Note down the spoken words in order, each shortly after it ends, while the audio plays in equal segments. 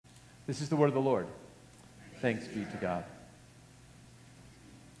This is the word of the Lord. Thanks be to God.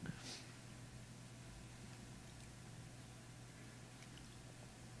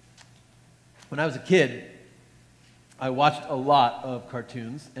 When I was a kid, I watched a lot of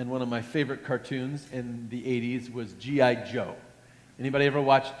cartoons, and one of my favorite cartoons in the 80s was G.I. Joe. Anybody ever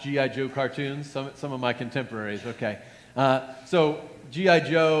watch G.I. Joe cartoons? Some of my contemporaries, okay. So G.I.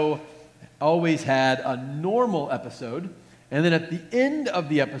 Joe always had a normal episode, and then at the end of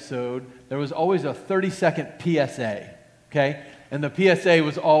the episode, there was always a 30-second PSA, okay? And the PSA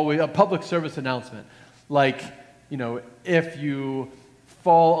was always a public service announcement, like, if you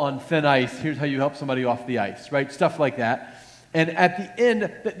fall on thin ice, here's how you help somebody off the ice, right? Stuff like that. And at the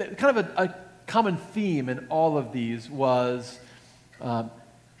end, kind of a common theme in all of these was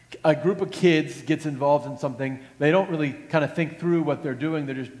a group of kids gets involved in something. They don't really kind of think through what they're doing.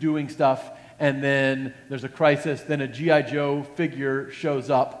 They're just doing stuff. And then there's a crisis. Then a G.I. Joe figure shows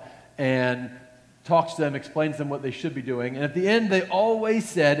up and talks to them, explains to them what they should be doing. And at the end, they always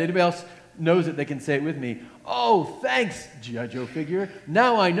said, anybody else knows it, they can say it with me, "Oh, thanks, G.I. Joe figure.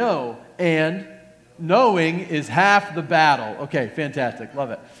 Now I know." And knowing is half the battle. Okay, fantastic.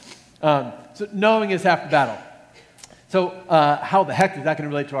 Love it. So knowing is half the battle. So how the heck is that going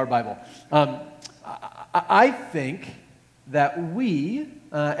to relate to our Bible? I think that we,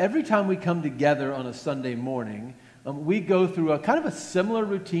 every time we come together on a Sunday morning, we go through a kind of a similar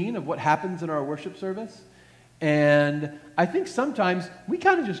routine of what happens in our worship service. And I think sometimes we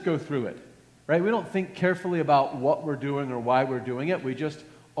kind of just go through it, right? We don't think carefully about what we're doing or why we're doing it. We just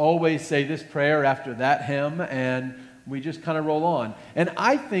always say this prayer after that hymn, and we just kind of roll on. And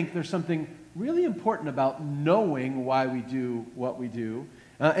I think there's something really important about knowing why we do what we do.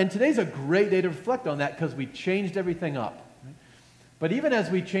 And today's a great day to reflect on that because we changed everything up. Right? But even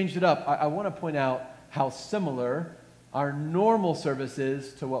as we changed it up, I want to point out how similar our normal service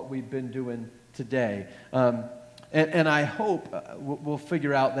is to what we've been doing today. And I hope we'll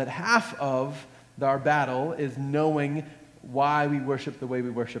figure out that half of our battle is knowing why we worship the way we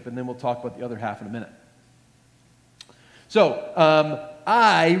worship, and then we'll talk about the other half in a minute. So,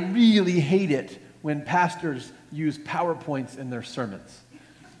 I really hate it when pastors use PowerPoints in their sermons.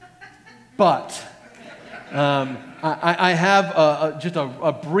 But I have just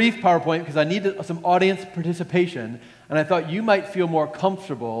a brief PowerPoint because I need some audience participation, and I thought you might feel more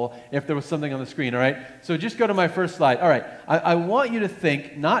comfortable if there was something on the screen, all right? So just go to my first slide. All right, I want you to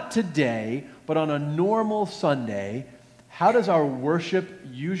think, not today, but on a normal Sunday, how does our worship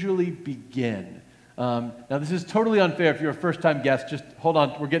usually begin? Now, this is totally unfair if you're a first-time guest. Just hold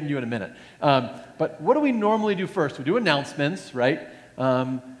on. We're getting to you in a minute. But what do we normally do first? We do announcements, right?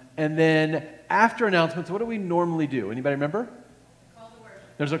 And then after announcements, what do we normally do? Anybody remember? Call to worship.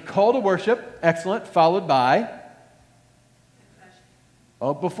 There's a call to worship. Excellent. Followed by? Confession.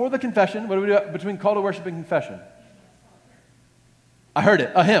 Oh, before the confession, what do we do between call to worship and confession? I heard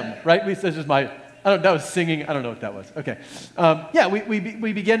it. A hymn, right? This is my... that was singing. I don't know what that was. Okay.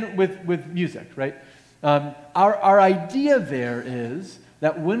 We begin with music, right? Our idea there is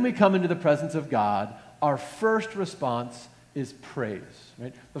that when we come into the presence of God, our first response is praise,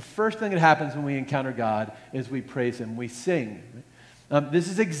 right? The first thing that happens when we encounter God is we praise Him, we sing. Right? This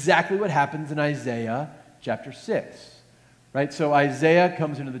is exactly what happens in Isaiah chapter 6, right? So Isaiah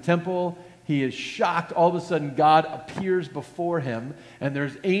comes into the temple. He is shocked. All of a sudden, God appears before him, and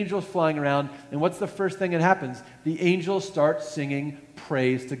there's angels flying around. And what's the first thing that happens? The angels start singing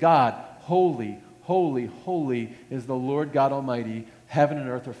praise to God. Holy, holy, holy is the Lord God Almighty. Heaven and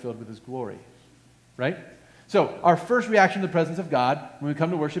earth are filled with His glory. Right? So our first reaction to the presence of God when we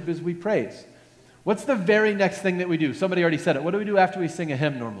come to worship is we praise. What's the very next thing that we do? Somebody already said it. What do we do after we sing a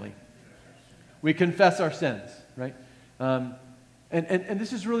hymn normally? We confess our sins, right? And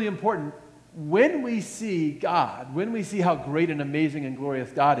this is really important. When we see God, when we see how great and amazing and glorious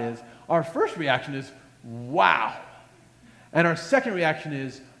God is, our first reaction is, wow. And our second reaction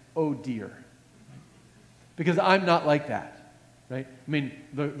is, oh dear. Because I'm not like that, right? I mean,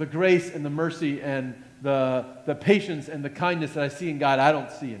 the grace and the mercy and the patience and the kindness that I see in God, I don't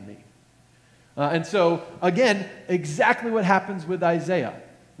see in me. And so, again, exactly what happens with Isaiah,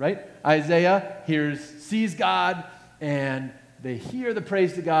 right? Isaiah sees God, and they hear the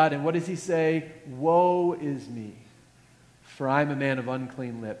praise to God, and what does he say? Woe is me, for I'm a man of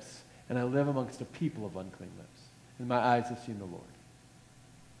unclean lips, and I live amongst a people of unclean lips, and my eyes have seen the Lord.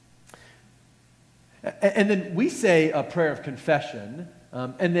 And then we say a prayer of confession,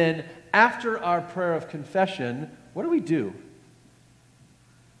 and then after our prayer of confession, what do?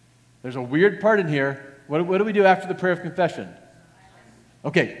 There's a weird part in here. What do we do after the prayer of confession?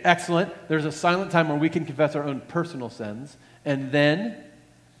 Okay, excellent. There's a silent time where we can confess our own personal sins. And then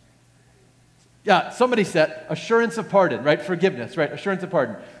Yeah, somebody said assurance of pardon, right? Forgiveness, right? Assurance of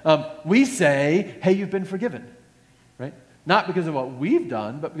pardon. We say, hey, you've been forgiven, right? Not because of what we've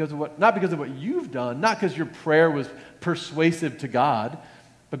done, but not because of what you've done, not because your prayer was persuasive to God,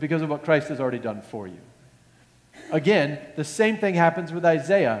 but because of what Christ has already done for you. Again, the same thing happens with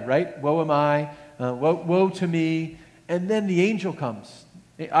Isaiah, right? Woe am I, woe to me, and then the angel comes.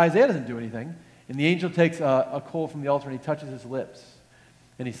 Isaiah doesn't do anything, and the angel takes a coal from the altar and he touches his lips,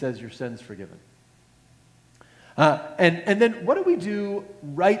 and he says, your sin's forgiven. And then what do we do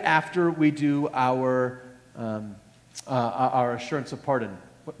right after we do our assurance of pardon?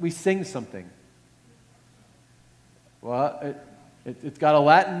 We sing something. Well, it's got a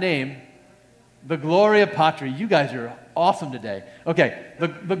Latin name, the Gloria Patri. You guys are awesome today. Okay,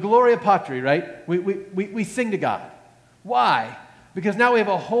 the Gloria Patri, right? We sing to God. Why? Because now we have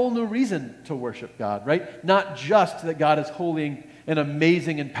a whole new reason to worship God, right? Not just that God is holy and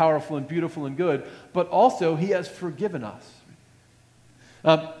amazing and powerful and beautiful and good, but also He has forgiven us.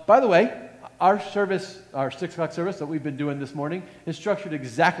 By the way, our service, our 6 o'clock service that we've been doing this morning is structured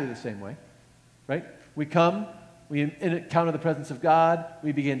exactly the same way, right? We come, we encounter the presence of God,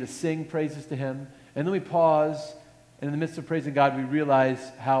 we begin to sing praises to Him, and then we pause, and in the midst of praising God, we realize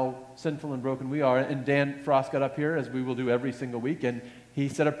how sinful and broken we are. And Dan Frost got up here, as we will do every single week, and he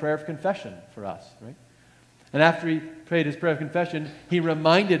said a prayer of confession for us, right? And after he prayed his prayer of confession, he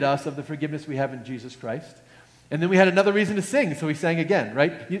reminded us of the forgiveness we have in Jesus Christ. And then we had another reason to sing, so we sang again,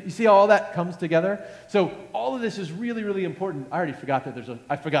 right? You see how all that comes together? So all of this is really, really important. I already forgot that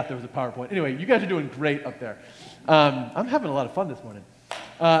I forgot there was a PowerPoint. Anyway, you guys are doing great up there. I'm having a lot of fun this morning.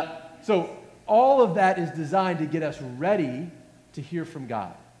 So all of that is designed to get us ready to hear from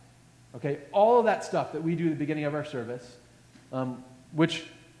God. Okay? All of that stuff that we do at the beginning of our service, which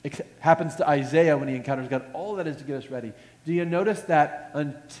happens to Isaiah when he encounters God, all of that is to get us ready. Do you notice that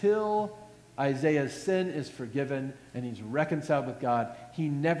until Isaiah's sin is forgiven and he's reconciled with God, he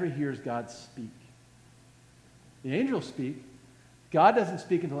never hears God speak? The angels speak. God doesn't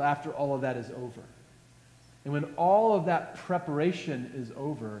speak until after all of that is over. And when all of that preparation is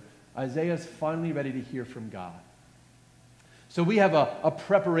over, Isaiah is finally ready to hear from God. So we have a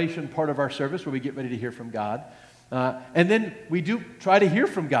preparation part of our service where we get ready to hear from God. And then we do try to hear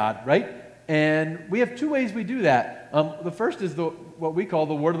from God, right? And we have 2 ways we do that. The first is what we call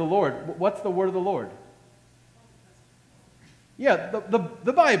the word of the Lord. What's the word of the Lord? Yeah,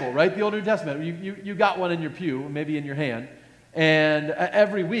 the Bible, right? The Old New Testament. You got one in your pew, maybe in your hand. And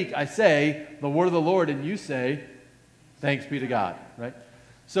every week I say the word of the Lord, and you say, thanks be to God, right?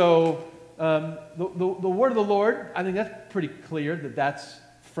 So the word of the Lord, I think that's pretty clear that that's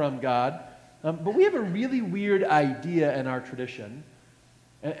from God. But we have a really weird idea in our tradition.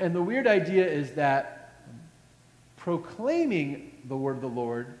 And the weird idea is that proclaiming the word of the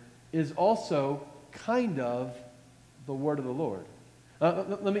Lord is also kind of the word of the Lord.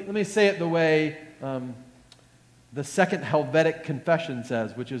 Let me say it the way the Second Helvetic Confession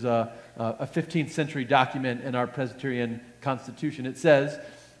says, which is a 15th century document in our Presbyterian Constitution. It says,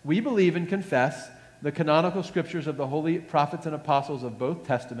 "We believe and confess the canonical scriptures of the holy prophets and apostles of both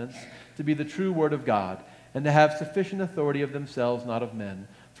testaments to be the true word of God, and to have sufficient authority of themselves, not of men.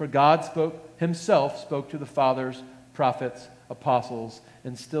 For God himself spoke to the fathers, prophets, apostles,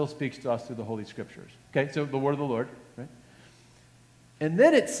 and still speaks to us through the Holy Scriptures." Okay, so the word of the Lord, right? And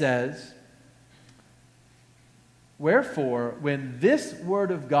then it says, "Wherefore, when this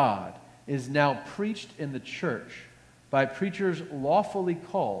word of God is now preached in the church by preachers lawfully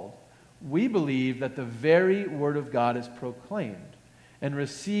called, we believe that the very word of God is proclaimed and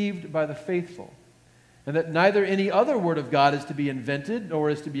received by the faithful, and that neither any other word of God is to be invented nor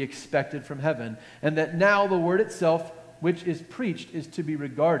is to be expected from heaven, and that now the word itself which is preached is to be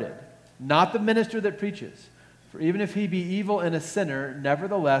regarded, not the minister that preaches. For even if he be evil and a sinner,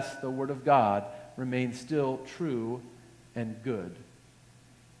 nevertheless the word of God remains still true and good."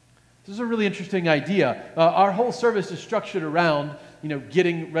 This is a really interesting idea. Our whole service is structured around,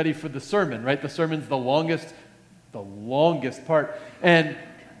 getting ready for the sermon, right? The sermon's the longest part. And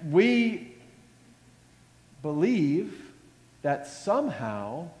we believe that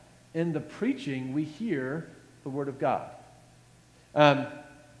somehow in the preaching we hear the word of God.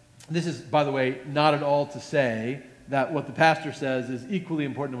 This is, by the way, not at all to say that what the pastor says is equally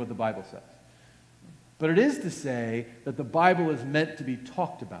important to what the Bible says. But it is to say that the Bible is meant to be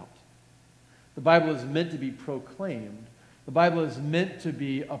talked about. The Bible is meant to be proclaimed. The Bible is meant to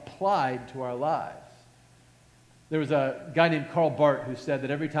be applied to our lives. There was a guy named Karl Barth who said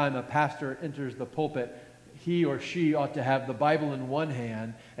that every time a pastor enters the pulpit, he or she ought to have the Bible in one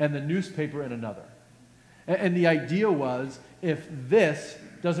hand and the newspaper in another. And the idea was, if this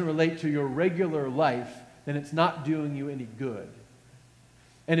doesn't relate to your regular life, then it's not doing you any good.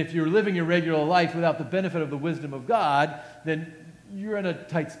 And if you're living your regular life without the benefit of the wisdom of God, then you're in a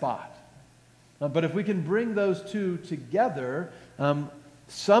tight spot. But if we can bring those two together,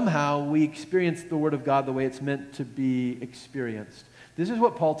 somehow we experience the Word of God the way it's meant to be experienced. This is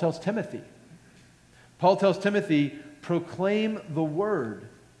what Paul tells Timothy. Paul tells Timothy, proclaim the Word.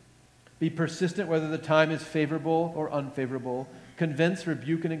 Be persistent whether the time is favorable or unfavorable. Convince,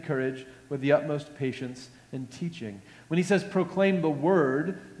 rebuke, and encourage with the utmost patience and teaching. When he says proclaim the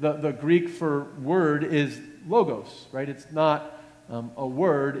Word, the Greek for word is logos, right? It's not a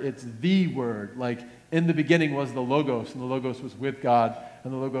word, it's the Word. Like, in the beginning was the Logos, and the Logos was with God,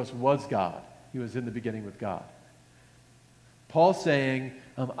 and the Logos was God. He was in the beginning with God. Paul's saying,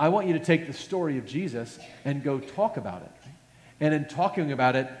 I want you to take the story of Jesus and go talk about it. And in talking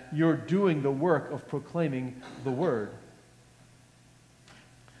about it, you're doing the work of proclaiming the Word.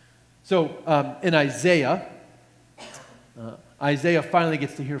 So in Isaiah, Isaiah finally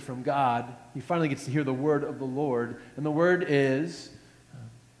gets to hear from God. He finally gets to hear the word of the Lord. And the word is,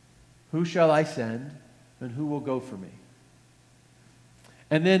 who shall I send, and who will go for me?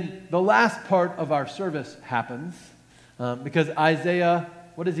 And then the last part of our service happens, because Isaiah,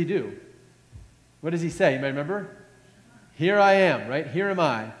 what does he do? What does he say? You may remember? Here I am, right? Here am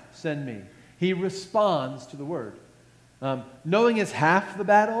I, send me. He responds to the word. Knowing is half the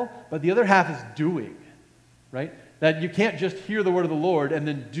battle, but the other half is doing, right? That you can't just hear the word of the Lord and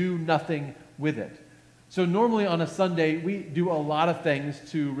then do nothing with it. So normally on a Sunday, we do a lot of things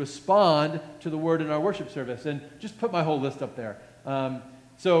to respond to the word in our worship service. And just put my whole list up there. I'm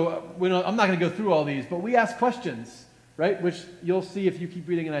not going to go through all these, but we ask questions, right? Which you'll see if you keep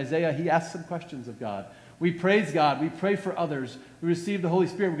reading in Isaiah. He asks some questions of God. We praise God. We pray for others. We receive the Holy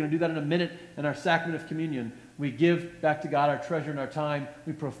Spirit. We're going to do that in a minute in our sacrament of communion. We give back to God our treasure and our time.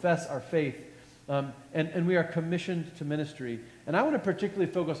 We profess our faith. And we are commissioned to ministry. And I want to particularly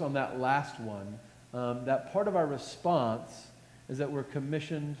focus on that last one. That part of our response is that we're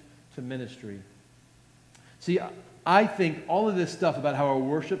commissioned to ministry. See, I think all of this stuff about how our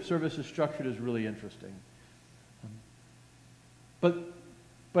worship service is structured is really interesting.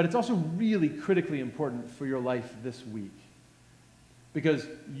 But it's also really critically important for your life this week. Because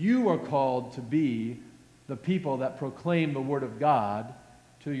you are called to be the people that proclaim the Word of God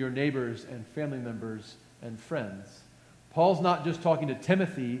to your neighbors and family members and friends. Paul's not just talking to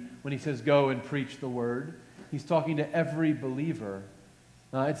Timothy when he says, go and preach the Word. He's talking to every believer.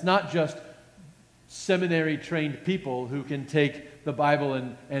 It's not just seminary-trained people who can take the Bible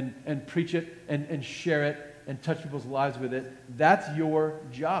and preach it and share it and touch people's lives with it. That's your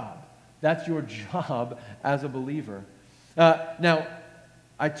job. That's your job as a believer. Now,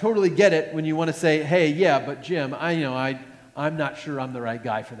 I totally get it when you want to say, hey, yeah, but Jim, I'm not sure I'm the right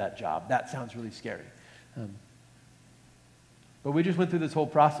guy for that job. That sounds really scary. But we just went through this whole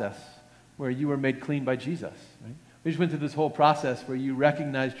process where you were made clean by Jesus, right? We just went through this whole process where you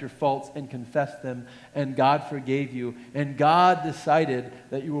recognized your faults and confessed them, and God forgave you, and God decided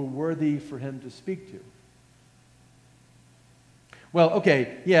that you were worthy for Him to speak to. Well,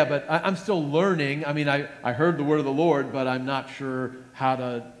 okay, yeah, but I'm still learning. I mean, I heard the word of the Lord, but I'm not sure how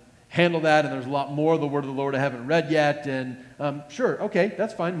to handle that, and there's a lot more of the word of the Lord I haven't read yet, and sure, okay,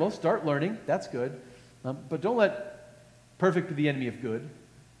 that's fine. We'll start learning. That's good. But don't let perfect be the enemy of good.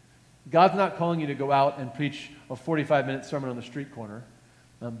 God's not calling you to go out and preach a 45-minute sermon on the street corner.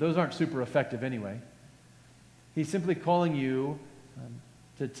 Those aren't super effective anyway. He's simply calling you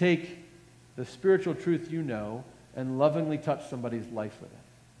to take the spiritual truth you know and lovingly touch somebody's life with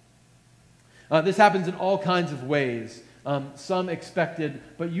it. This happens in all kinds of ways, some expected,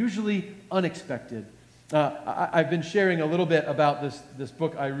 but usually unexpected. I've been sharing a little bit about this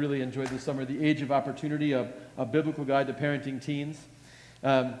book I really enjoyed this summer, The Age of Opportunity, a biblical guide to parenting teens.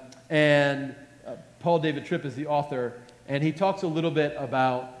 And Paul David Tripp is the author, and he talks a little bit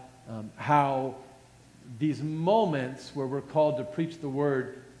about how these moments where we're called to preach the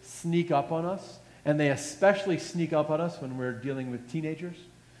word sneak up on us, and they especially sneak up on us when we're dealing with teenagers.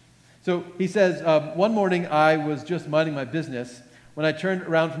 So he says, one morning I was just minding my business when I turned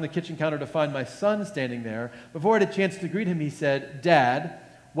around from the kitchen counter to find my son standing there. Before I had a chance to greet him, he said, "Dad,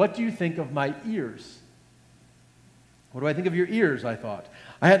 what do you think of my ears?" What do I think of your ears, I thought.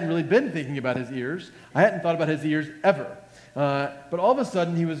 I hadn't really been thinking about his ears. I hadn't thought about his ears ever. But all of a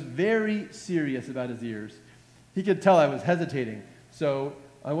sudden, he was very serious about his ears. He could tell I was hesitating. So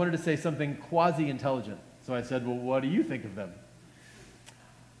I wanted to say something quasi-intelligent. So I said, well, what do you think of them?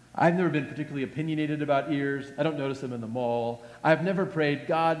 I've never been particularly opinionated about ears. I don't notice them in the mall. I've never prayed,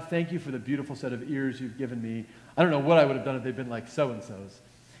 God, thank you for the beautiful set of ears you've given me. I don't know what I would have done if they'd been like so-and-so's.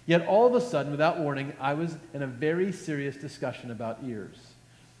 Yet all of a sudden, without warning, I was in a very serious discussion about ears.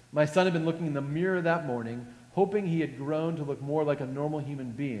 My son had been looking in the mirror that morning, hoping he had grown to look more like a normal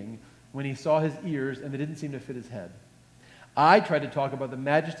human being, when he saw his ears and they didn't seem to fit his head. I tried to talk about the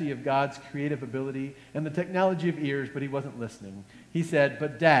majesty of God's creative ability and the technology of ears, but he wasn't listening. He said,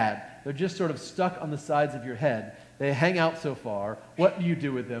 "But Dad, they're just sort of stuck on the sides of your head. They hang out so far. What do you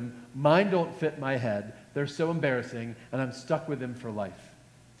do with them? Mine don't fit my head. They're so embarrassing, and I'm stuck with them for life."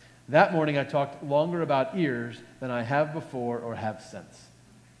 That morning, I talked longer about ears than I have before or have since.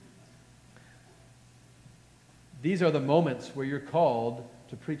 These are the moments where you're called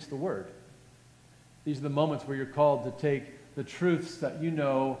to preach the word. These are the moments where you're called to take the truths that you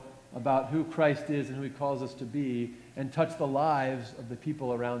know about who Christ is and who he calls us to be and touch the lives of the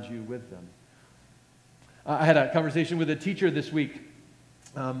people around you with them. I had a conversation with a teacher this week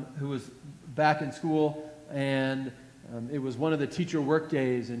who was back in school, and it was one of the teacher work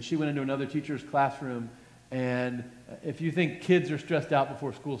days, and she went into another teacher's classroom, and if you think kids are stressed out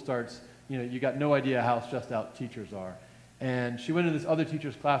before school starts, you got no idea how stressed out teachers are. And she went into this other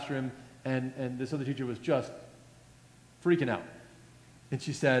teacher's classroom, and this other teacher was just freaking out. And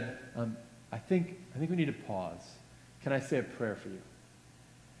she said, I think we need to pause. Can I say a prayer for you?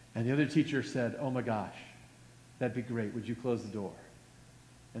 And the other teacher said, "Oh my gosh, that'd be great. Would you close the door?"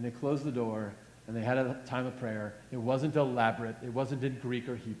 And they closed the door, and they had a time of prayer. It wasn't elaborate. It wasn't in Greek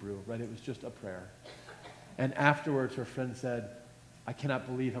or Hebrew, right? It was just a prayer. And afterwards, her friend said, "I cannot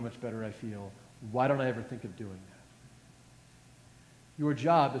believe how much better I feel. Why don't I ever think of doing that?" Your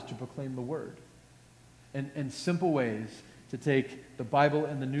job is to proclaim the word. And simple ways to take the Bible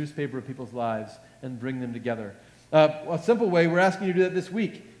and the newspaper of people's lives and bring them together. A simple way we're asking you to do that this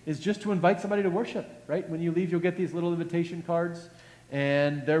week is just to invite somebody to worship, right? When you leave, you'll get these little invitation cards,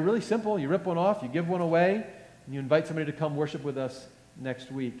 and they're really simple. You rip one off, you give one away, and you invite somebody to come worship with us next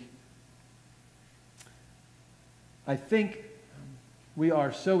week. I think we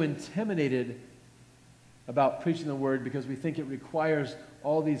are so intimidated about preaching the word because we think it requires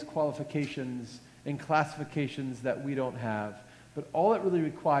all these qualifications and classifications that we don't have. But all it really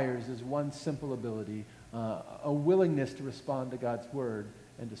requires is one simple ability, a willingness to respond to God's word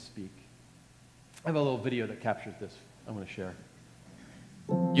and to speak. I have a little video that captures this I'm going to share.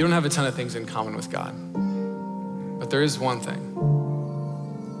 You don't have a ton of things in common with God, but there is one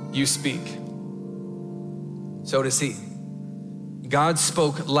thing. You speak. So does he. God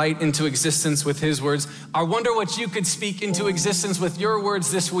spoke light into existence with his words. I wonder what you could speak into existence with your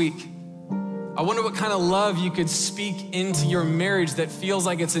words this week. I wonder what kind of love you could speak into your marriage that feels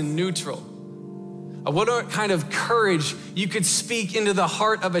like it's in neutral. I wonder what kind of courage you could speak into the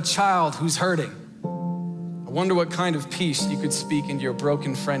heart of a child who's hurting. I wonder what kind of peace you could speak into your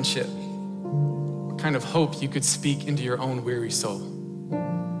broken friendship. What kind of hope you could speak into your own weary soul.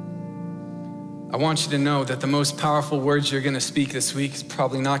 I want you to know that the most powerful words you're gonna speak this week is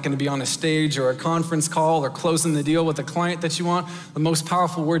probably not gonna be on a stage or a conference call or closing the deal with a client that you want. The most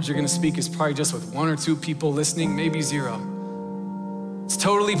powerful words you're gonna speak is probably just with one or two people listening, maybe zero. It's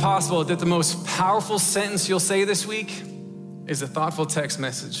totally possible that the most powerful sentence you'll say this week is a thoughtful text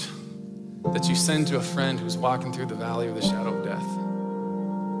message that you send to a friend who's walking through the valley of the shadow of death.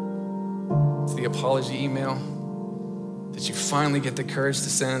 It's the apology email that you finally get the courage to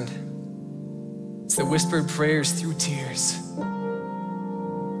send. It's the whispered prayers through tears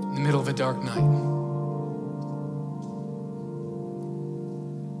in the middle of a dark night.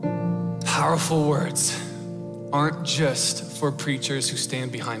 Powerful words aren't just for preachers who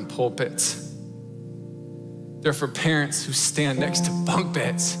stand behind pulpits. They're for parents who stand next to bunk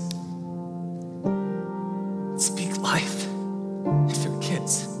beds. Speak life into their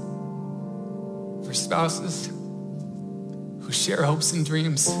kids. For spouses who share hopes and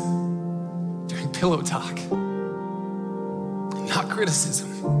dreams during pillow talk, not criticism.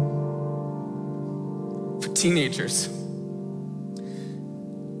 For teenagers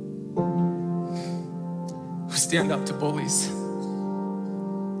who stand up to bullies,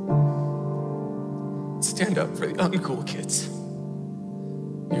 stand up for the uncool kids.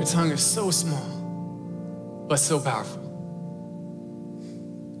 Your tongue is so small, but so powerful.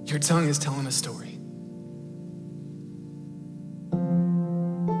 Your tongue is telling a story.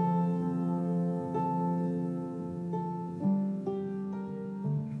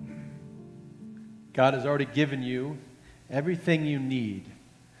 God has already given you everything you need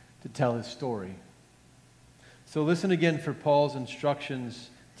to tell his story. So listen again for Paul's instructions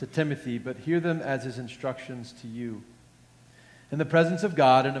to Timothy, but hear them as his instructions to you. In the presence of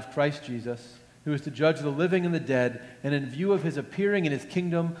God and of Christ Jesus, who is to judge the living and the dead, and in view of his appearing in his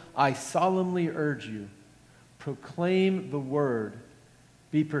kingdom, I solemnly urge you, proclaim the word.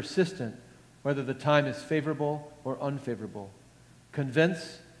 Be persistent, whether the time is favorable or unfavorable.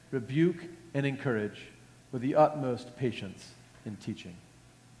 Convince, rebuke, and encourage with the utmost patience in teaching.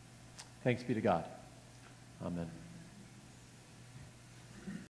 Thanks be to God. Amen.